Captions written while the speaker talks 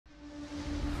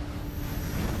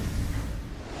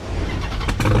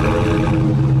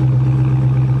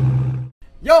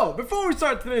Yo, before we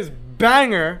start today's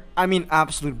banger, I mean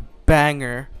absolute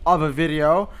banger of a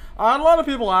video, I had a lot of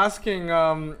people asking,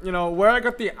 where I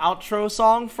got the outro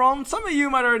song from. Some of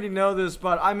you might already know this,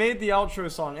 but I made the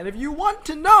outro song, and if you want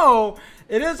to know,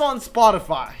 it is on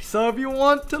Spotify. So if you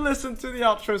want to listen to the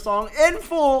outro song in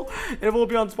full, it will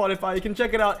be on Spotify. You can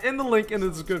check it out in the link in the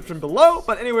description below.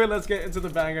 But anyway, let's get into the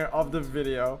banger of the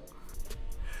video.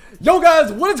 Yo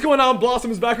guys, what is going on?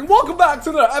 Blossom is back and welcome back to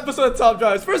another episode of Top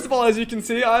Drives. First of all, as you can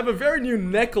see, I have a very new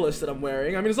necklace that I'm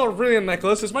wearing. I mean, it's not really a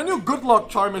necklace, it's my new good luck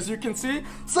charm, as you can see.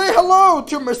 Say hello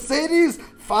to Mercedes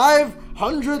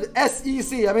 500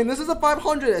 SEC. I mean, this is a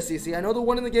 500 SEC. I know the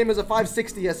one in the game is a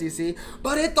 560 SEC,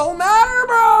 but it don't matter,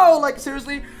 bro. Like,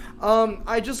 seriously,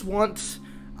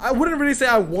 I wouldn't really say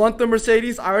I want the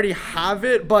Mercedes. I already have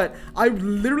it, but I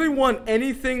literally want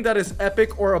anything that is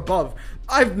epic or above.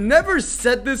 I've never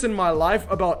said this in my life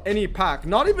about any pack,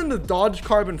 not even the Dodge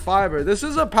Carbon Fiber. This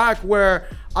is a pack where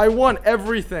I want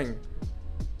everything.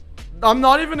 I'm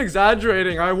not even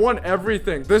exaggerating. I want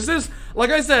everything. This is, like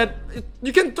I said,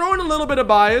 you can throw in a little bit of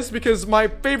bias because my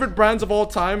favorite brands of all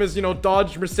time is,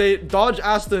 Dodge,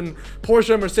 Aston,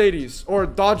 Porsche, Mercedes, or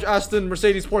Dodge, Aston,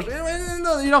 Mercedes, Porsche,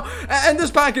 and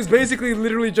this pack is basically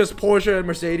literally just Porsche and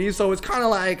Mercedes, so it's kind of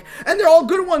like, and they're all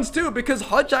good ones too, because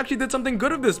Hutch actually did something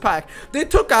good with this pack. They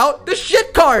took out the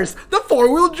shit cars, the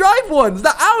four-wheel drive ones, the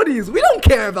Audis. We don't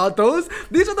care about those.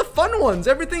 These are the fun ones.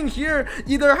 Everything here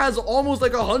either has almost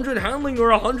like 100 handling or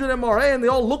 100 MRA, and they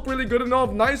all look really good and all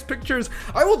have nice pictures.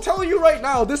 I will tell you right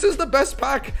now, this is the best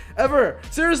pack ever.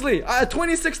 Seriously,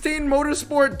 2016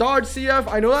 Motorsport Dodge CF.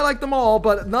 I know I like them all,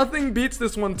 but nothing beats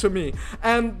this one to me.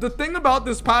 And the thing about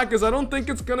this pack is I don't think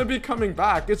it's gonna be coming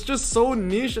back. It's just so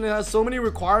niche and it has so many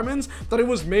requirements that it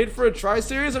was made for a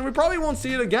tri-series, and we probably won't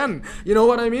see it again. You know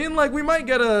what I mean? Like, we might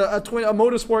get a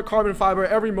Motorsport Carbon Fiber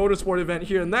every Motorsport event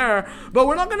here and there, but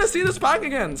we're not gonna see this pack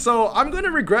again. So I'm gonna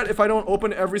regret if I don't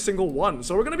open every single one.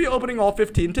 So we're gonna be opening all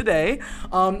 15 today.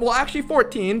 Well, actually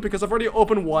 14, because I've already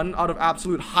opened one out of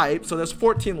absolute hype, so there's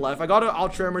 14 left. I got an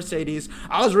Ultra Mercedes.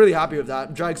 I was really happy with that,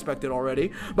 which I expected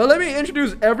already. But let me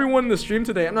introduce everyone in the stream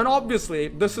today, and then obviously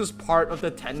this is part of the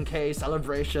 10k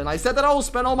celebration. I said that I will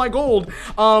spend all my gold.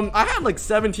 I had like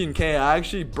 17k. I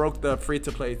actually broke the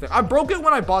free-to-play thing. I broke it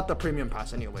when I bought the premium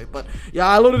pass anyway, but yeah,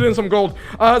 I loaded in some gold.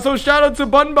 So shout out to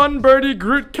Bun Bun, Birdie,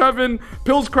 Groot, Kevin,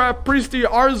 Pillscrap, Priesty,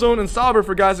 Arzone, and Sauber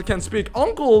for guys that can't speak.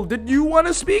 Uncle, did you want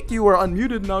to speak? You were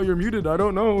unmuted, now you're muted. I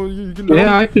don't know. You can know.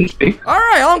 Yeah, I can speak. All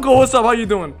right, Uncle, what's up? How you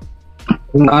doing?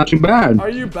 Not too bad. Are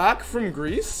you back from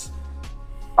Greece?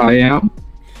 I am.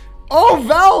 Oh,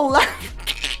 Val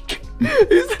left.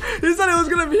 he said he was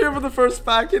gonna be here for the first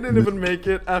pack. He didn't even make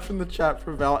it. F in the chat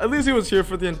for Val. At least he was here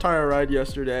for the entire ride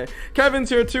yesterday. Kevin's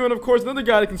here too, and of course another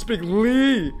guy that can speak.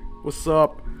 Lee, what's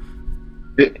up?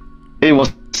 Hey,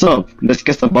 what's up? Let's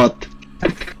get about.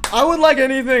 I would like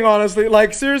anything, honestly.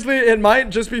 Like, seriously, it might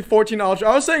just be 14 Ultra.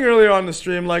 I was saying earlier on the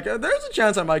stream, like, there's a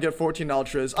chance I might get 14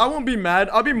 Ultras. I won't be mad.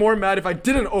 I'll be more mad if I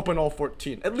didn't open all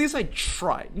 14. At least I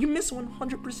tried. You miss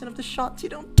 100% of the shots you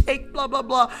don't take, blah, blah,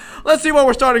 blah. Let's see what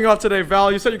we're starting off today,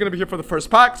 Val. You said you're going to be here for the first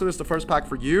pack, so this is the first pack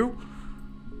for you.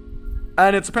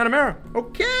 And it's a Panamera.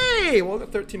 Okay, well, we've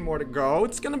got 13 more to go.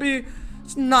 It's going to be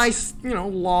a nice,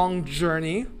 long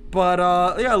journey. But,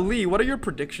 yeah, Lee, what are your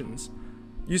predictions?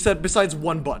 You said besides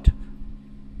one butt.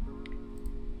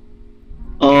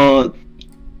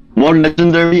 More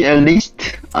legendary at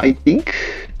least, I think.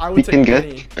 I would take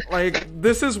any. Like,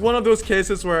 this is one of those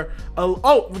cases where,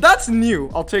 oh, that's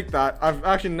new. I'll take that. I've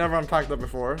actually never unpacked that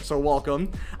before, so welcome.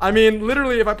 I mean,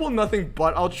 literally, if I pull nothing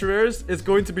but Ultra Rares, it's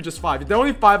going to be just 5. There are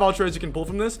only 5 Ultra Rares you can pull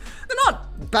from this. They're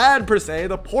not bad per se.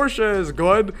 The Porsche is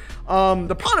good.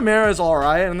 The Panamera is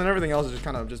alright, and then everything else is just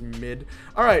kind of just mid.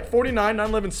 Alright, 49,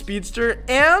 911 Speedster,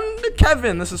 and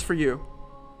Kevin, this is for you.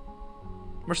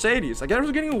 Mercedes. I guess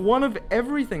we're getting one of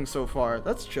everything so far.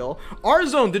 That's chill.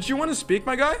 Arzone, did you want to speak,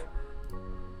 my guy?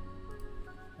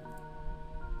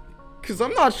 Because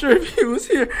I'm not sure if he was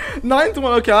here. 9th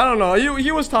one. Okay, I don't know.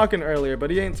 He was talking earlier, but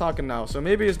he ain't talking now. So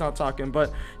maybe he's not talking.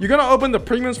 But you're going to open the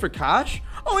premiums for cash?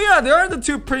 Oh, yeah. There are the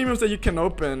 2 premiums that you can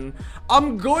open.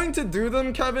 I'm going to do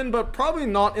them, Kevin, but probably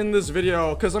not in this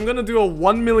video. Because I'm going to do a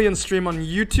 1 million stream on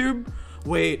YouTube.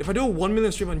 Wait, if I do a 1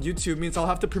 million stream on YouTube, means I'll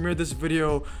have to premiere this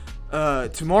video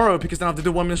tomorrow, because then I have to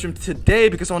do 1 million stream today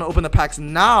because I want to open the packs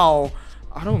now.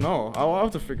 I don't know. I'll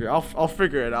have to figure. I'll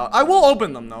figure it out. I will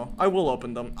open them though. I will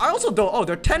open them. I also don't. Oh,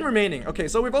 there are 10 remaining. Okay,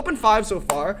 so we've opened 5 so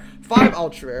far. 5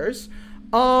 Ultra Rares.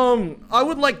 I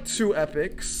would like 2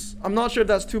 epics. I'm not sure if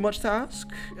that's too much to ask.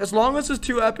 As long as it's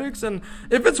 2 epics, and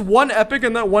if it's 1 epic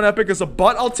and that 1 epic is a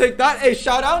butt, I'll take that. Hey,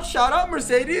 shout out,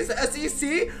 Mercedes,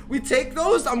 SEC. We take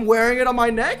those. I'm wearing it on my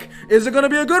neck. Is it gonna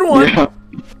be a good one? Yeah.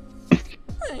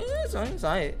 It's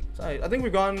alright. I think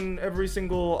we've gotten every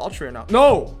single Ultra now.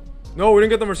 No, we didn't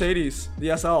get the Mercedes,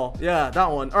 the SL. Yeah,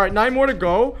 that one. All right, 9 more to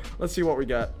go. Let's see what we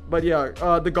get. But yeah,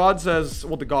 the God says,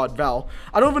 well, the God, Val.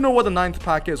 I don't even know what the 9th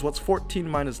pack is. What's 14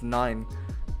 minus 9?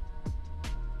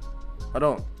 I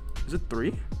don't. Is it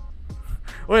 3?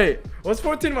 Wait, what's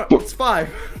 14 minus? It's 5.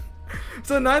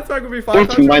 So 9th pack would be 5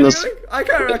 14 minus. I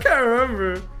can't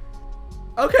remember.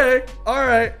 Okay, all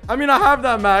right. I mean, I have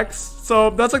that max, so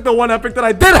that's like the 1 epic that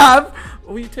I did have.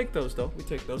 We take those though. We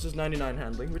take those. It's 99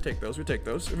 handling. We take those.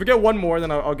 If we get 1 more,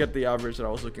 then I'll get the average that I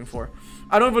was looking for.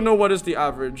 I don't even know what is the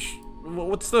average.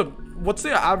 What's the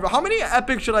average? How many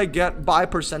epics should I get by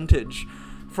percentage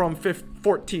from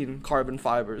 14 carbon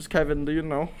fibers? Kevin, do you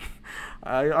know?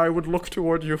 I would look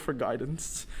toward you for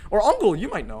guidance. Or Uncle, you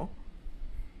might know.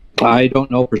 I don't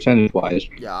know percentage-wise.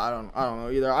 Yeah, I don't know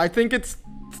either. I think it's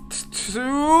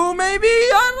 2, maybe.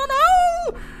 I don't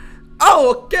know.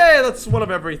 Oh, okay. That's 1 of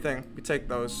everything. We take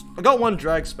those. I got 1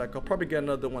 drag spec. I'll probably get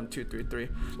another 1, 2, 3, 3.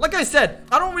 Like I said,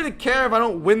 I don't really care if I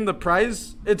don't win the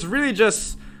prize. It's really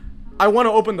just I want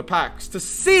to open the packs to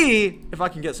see if I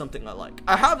can get something I like.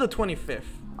 I have the 25th.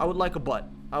 I would like a butt.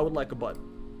 I would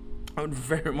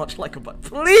very much like a butt.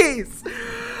 Please.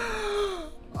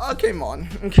 Oh, come on.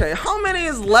 Okay, how many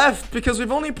is left? Because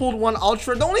we've only pulled 1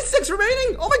 Ultra. There are only 6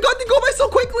 remaining. Oh my god, they go by so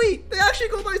quickly. They actually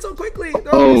go by so quickly. There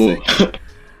are only 6.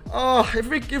 Oh, if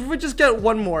we just get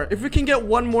 1 more. If we can get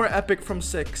 1 more epic from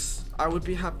 6, I would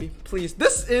be happy. Please.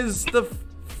 This is the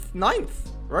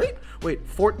 9th, right? Wait,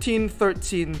 14,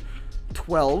 13,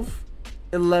 12,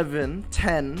 11,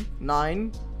 10,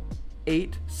 9,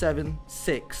 8, 7,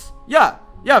 6. Yeah,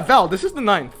 Val, this is the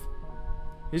 9th.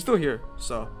 He's still here,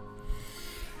 so...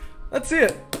 Let's see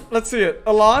it.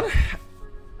 Alon?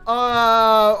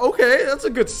 Okay, that's a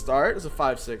good start. It's a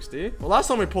 560. Well, last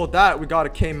time we pulled that, we got a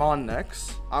K-Mon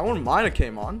next. I wouldn't mind a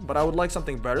K-Mon, but I would like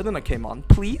something better than a K-Mon,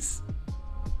 please.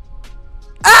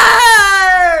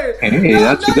 Hey! Hey,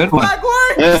 that's a good one.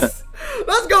 Yeah.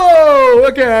 Let's go!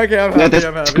 Okay, I'm happy.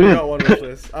 We got 1 wish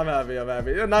list. I'm happy.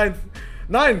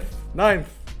 9th.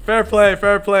 Fair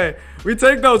play. We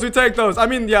take those. I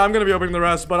mean, yeah, I'm gonna be opening the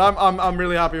rest, but I'm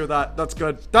really happy with that. That's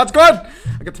good.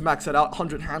 I get to max it out.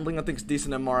 100 handling, I think it's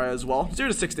decent MRI as well. 0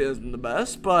 to 60 isn't the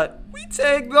best, but we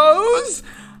take those.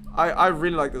 I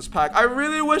really like this pack. I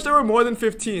really wish there were more than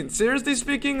 15. Seriously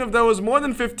speaking, if there was more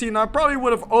than 15, I probably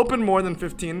would have opened more than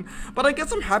 15. But I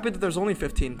guess I'm happy that there's only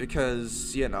 15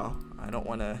 because, you know, I don't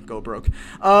want to go broke.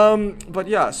 But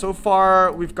yeah, so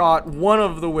far we've got 1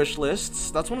 of the wish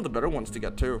lists. That's one of the better ones to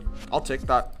get too. I'll take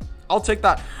that. All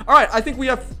right, I think we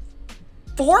have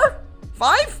 4?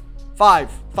 5?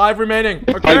 5 remaining.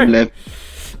 Okay. 5 left.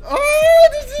 Oh,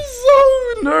 this is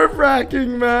so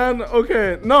nerve-wracking, man.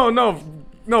 Okay,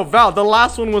 no, Val, the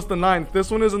last one was the 9th. This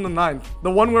one isn't the 9th.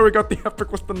 The one where we got the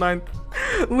epic was the 9th.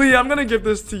 Lee, I'm gonna give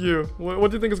this to you.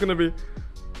 What do you think it's gonna be?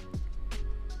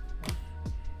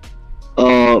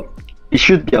 It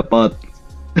should be a butt.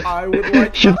 I would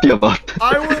like Should be a butt.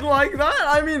 I would like that.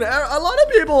 I mean, a lot of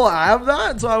people have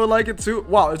that, so I would like it too.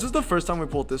 Wow, is this the first time we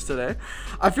pulled this today?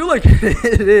 I feel like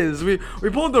it is. We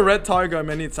pulled the red Tiger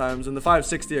many times and the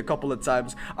 560 a couple of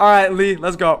times. All right, Lee,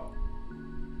 let's go.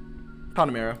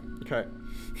 Panamera. Okay.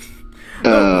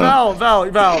 No,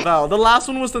 Val. The last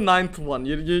one was the 9th one.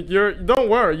 You're don't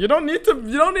worry. You don't need to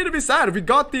be sad. We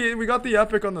got the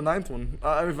epic on the 9th one.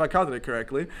 If I counted it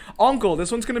correctly. Uncle,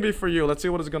 this one's gonna be for you. Let's see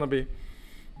what it's gonna be.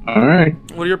 All right.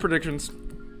 What are your predictions?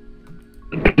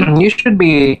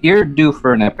 You're due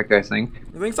for an epic, I think.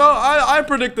 You think so? I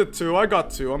predicted 2. I got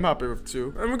 2. I'm happy with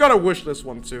 2. And we got a wish list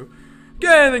 1 too.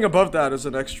 Get anything above that as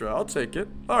an extra. I'll take it.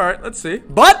 All right, let's see.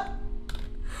 But.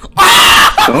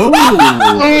 Oh.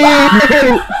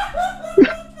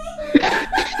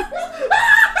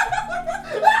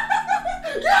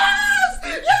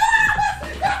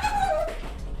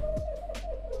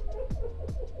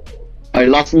 I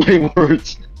lost my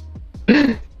words.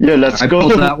 Yeah, let's I go.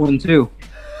 pulled that one too.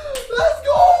 Let's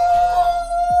go!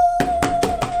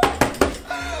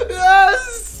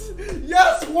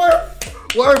 Yes,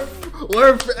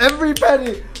 worth every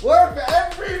penny. Worth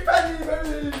every penny,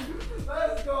 baby.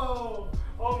 Let's go.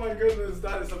 Oh my goodness,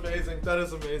 that is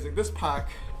amazing. This pack.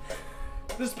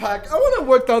 I want to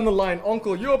work down the line.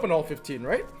 Uncle, you open all 15,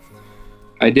 right?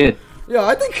 I did. Yeah,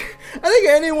 I think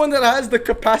anyone that has the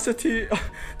capacity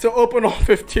to open all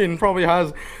 15 probably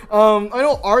has. I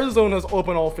know our zone has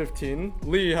opened all 15.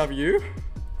 Lee, have you?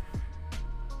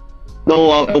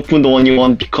 No, I opened the one you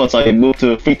want because I moved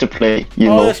to free to play. You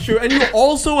Oh, know. that's true. And you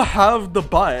also have the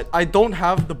butt. I don't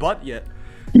have the butt yet.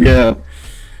 Yeah.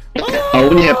 I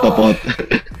only have the bot.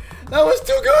 That was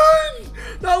too good.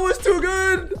 That was too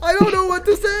good. I don't know what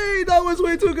to say. That was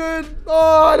way too good.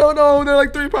 Oh, I don't know. They're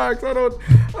like 3 packs. I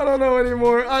don't know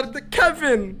anymore.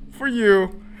 Kevin, for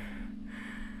you.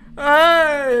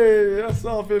 Hey, that's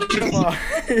all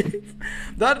 55.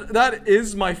 That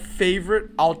is my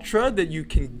favorite ultra that you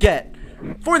can get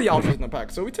for the ultras in the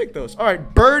pack. So we take those. All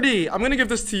right, Birdie, I'm gonna give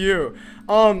this to you.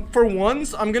 For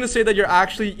once, I'm gonna say that you're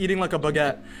actually eating like a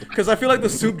baguette, because I feel like the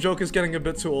soup joke is getting a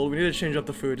bit too old. We need to change up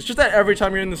the food. It's just that every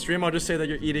time you're in the stream, I'll just say that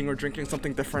you're eating or drinking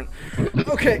something different.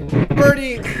 Okay,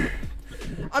 Birdie.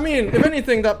 I mean, if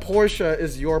anything, that Porsche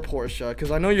is your Porsche, because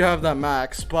I know you have that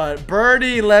Max. But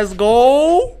Birdie, let's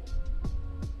go.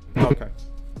 Okay.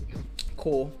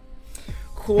 Cool.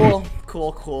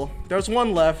 There's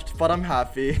one left, but I'm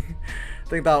happy. I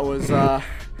think that was, yeah,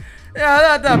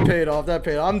 that paid off.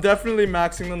 I'm definitely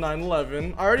maxing the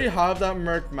 911. I already have that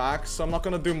Merc Max, so I'm not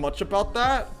gonna do much about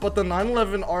that. But the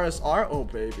 911 RSR, oh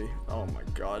baby. Oh my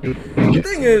god. The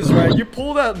thing is, right, you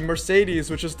pull that Mercedes,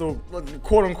 which is the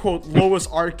quote-unquote lowest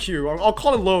RQ. I'll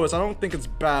call it lowest. I don't think it's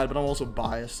bad, but I'm also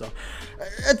biased, so.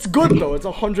 It's good, though. It's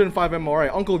 105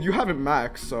 MRA. Uncle, you have it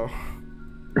maxed, so.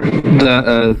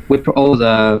 The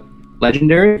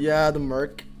legendary? Yeah, the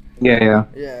Merc. Yeah.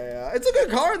 It's a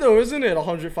good car, though, isn't it?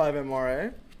 105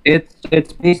 MRA.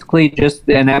 It's basically just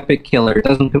an epic killer. It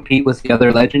doesn't compete with the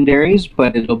other legendaries,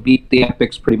 but it'll beat the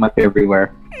epics pretty much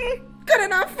everywhere. Good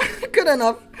enough. Good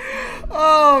enough.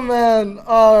 Oh man.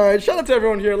 Alright, shout out to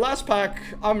everyone here. Last pack,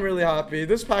 I'm really happy.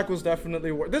 This pack was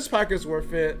definitely this pack is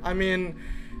worth it. I mean,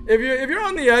 if you're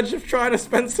on the edge of trying to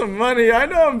spend some money, I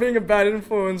know I'm being a bad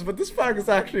influence, but this pack is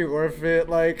actually worth it.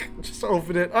 Like, just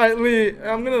open it. Alright, Lee,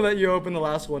 I'm gonna let you open the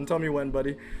last one. Tell me when,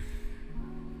 buddy.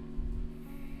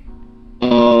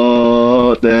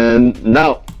 Then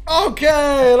now.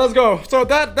 Okay, let's go. So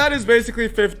that is basically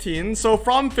 15. So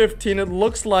from 15, it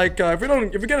looks like if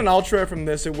we get an ultra from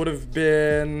this, it would have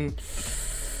been,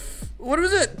 what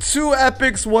was it? 2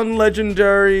 epics, 1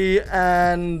 legendary,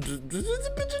 and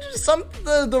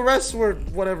the rest were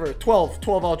whatever. 12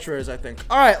 ultras, I think.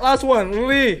 All right, last one,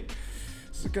 Lee.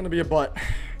 Is it gonna be a butt?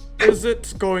 Is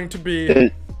it going to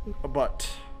be a butt?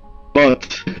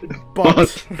 But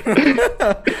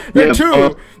They're yeah,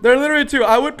 2. They're literally 2.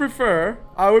 I would prefer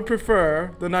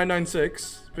the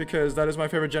 996 because that is my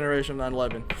favorite generation of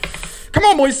 911. Come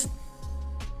on, boys.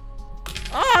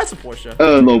 Ah, it's a Porsche.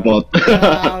 no bot.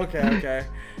 Okay.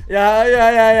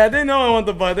 Yeah. They know I want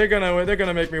the butt. They're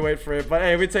gonna make me wait for it. But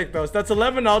hey, we take those. That's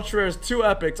 11 ultras, 2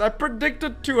 epics. I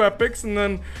predicted 2 epics, and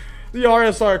then the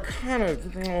RSR kind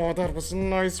of. Oh, that was a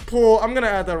nice pull. I'm gonna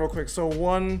add that real quick. So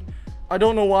 1. I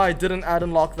don't know why I didn't add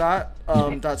and lock that.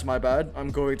 That's my bad.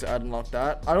 I'm going to add and lock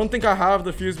that. I don't think I have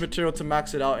the fused material to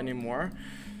max it out anymore.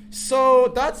 So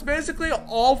that's basically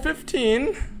all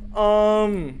 15.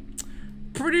 Yeah,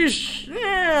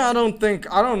 I don't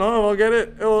know if I'll get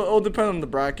it. It'll depend on the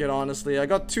bracket, honestly. I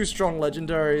got 2 strong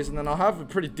legendaries, and then I'll have a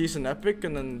pretty decent epic,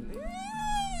 and then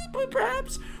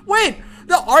perhaps. Wait,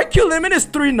 the RQ limit is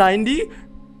 390.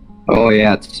 Oh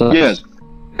yeah, it sucks. Yes.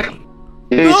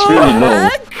 It's really low.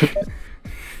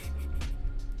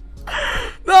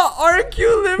 The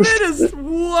RQ limit is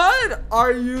what?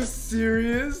 Are you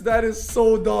serious? That is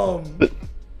so dumb.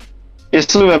 You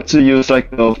still have to use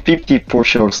like a 50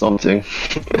 Porsche or something.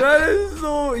 That is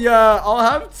so. Yeah, I'll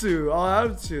have to.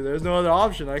 There's no other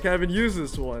option. I can't even use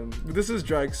this one. This is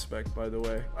drag spec, by the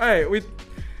way. Hey, we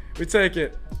take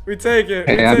it.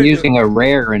 Hey, I'm using a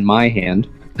rare in my hand.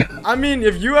 I mean,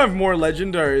 if you have more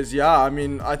legendaries, yeah. I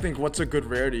mean, I think what's a good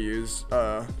rare to use?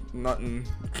 Nothing.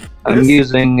 I'm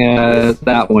using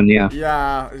that one, yeah.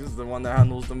 Yeah, this is the one that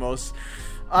handles the most.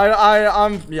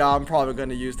 I'm probably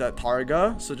gonna use that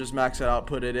Targa. So just max it out,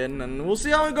 put it in, and we'll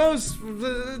see how it goes.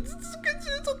 It's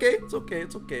okay.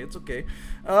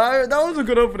 That was a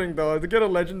good opening though. To get a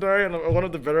legendary and one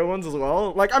of the better ones as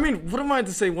well. Like, I mean, what am I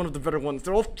to say? One of the better ones.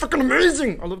 They're all freaking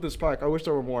amazing. I love this pack. I wish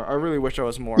there were more. I really wish there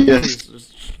was more. Yes.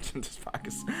 This pack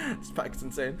is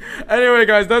insane. Anyway,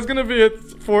 guys, that's gonna be it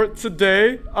for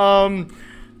today.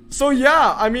 So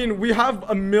yeah, I mean, we have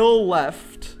a mil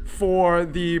left for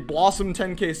the Blossom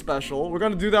 10K special. We're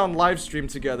gonna do that on live stream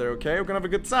together, okay? We're gonna have a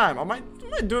good time. I might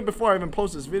do it before I even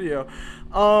post this video.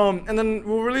 And then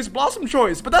we'll release Blossom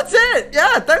Choice. But that's it!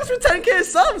 Yeah, thanks for 10K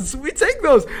subs! We take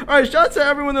those! Alright, shout out to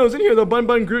everyone that was in here, though. Bun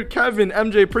Bun, Groot, Kevin,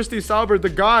 MJ, Pristy, Sauber, The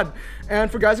God. And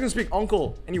for guys who can speak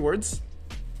Uncle, any words?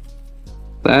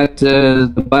 That,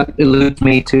 the butt eludes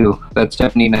me too. That's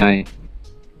 79.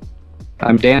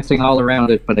 I'm dancing all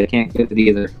around it, but I can't get it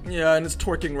either. Yeah, and it's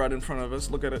twerking right in front of us.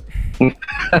 Look at it.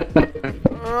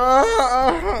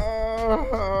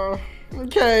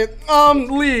 Okay.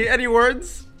 Lee, any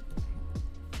words?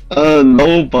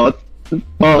 No, but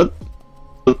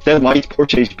that white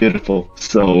portrait is beautiful,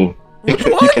 so Which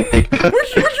you one? can take that.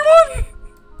 Which one?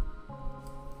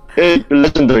 The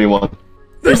legendary one.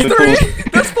 There's The 3?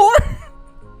 cool- There's 4?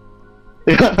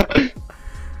 Yeah.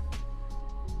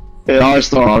 Yeah,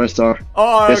 R-star.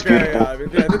 Oh, That's okay. beautiful. Yeah, I mean,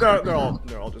 yeah,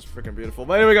 they're all just freaking beautiful.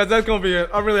 But anyway, guys, that's gonna be it.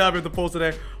 I'm really happy with the poll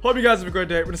today. Hope you guys have a great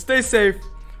day. We're gonna stay safe,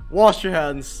 wash your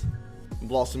hands, and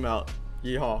blossom out.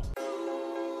 Yeehaw.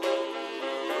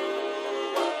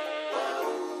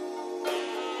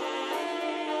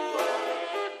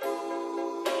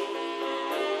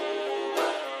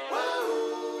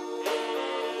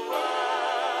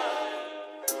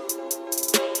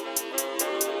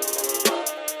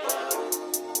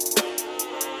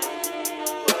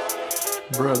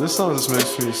 Bro, this song just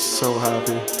makes me so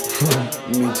happy.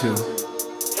 Me too.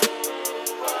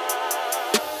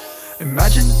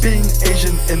 Imagine being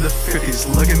Asian in the 50s,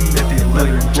 looking nifty,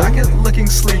 leather jacket, looking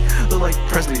sleek, look like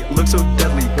Presley, look so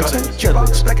deadly. Got a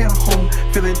jukebox back at home,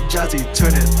 feeling jazzy, turn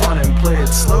it on and play it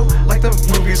slow, like the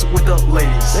movies with the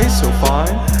ladies. They so fine.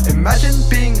 Imagine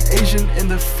being Asian in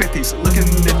the 50s, looking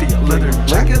nifty, leather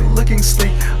jacket, looking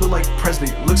sleek, look like Presley,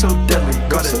 look so deadly.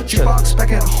 Got a jukebox back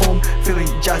at home, feeling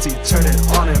jazzy, turn it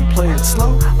on and play it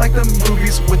slow, like the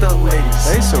movies with the ladies.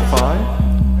 They so fine.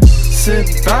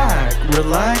 Sit back,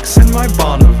 relax in my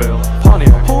Bonneville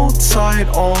Pontiac. Hold tight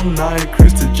all night,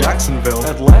 cruise to Jacksonville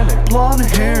Atlantic. Blonde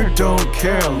hair, don't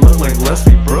care, look like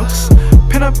Leslie Brooks.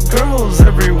 Pin up girls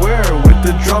everywhere with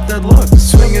the drop dead look.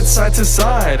 Swing it side to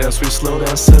side as we slow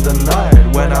dance to the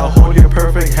night. When I'll hold your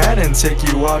perfect hand and take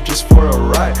you out just for a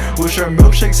ride. We'll share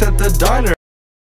milkshakes at the diner.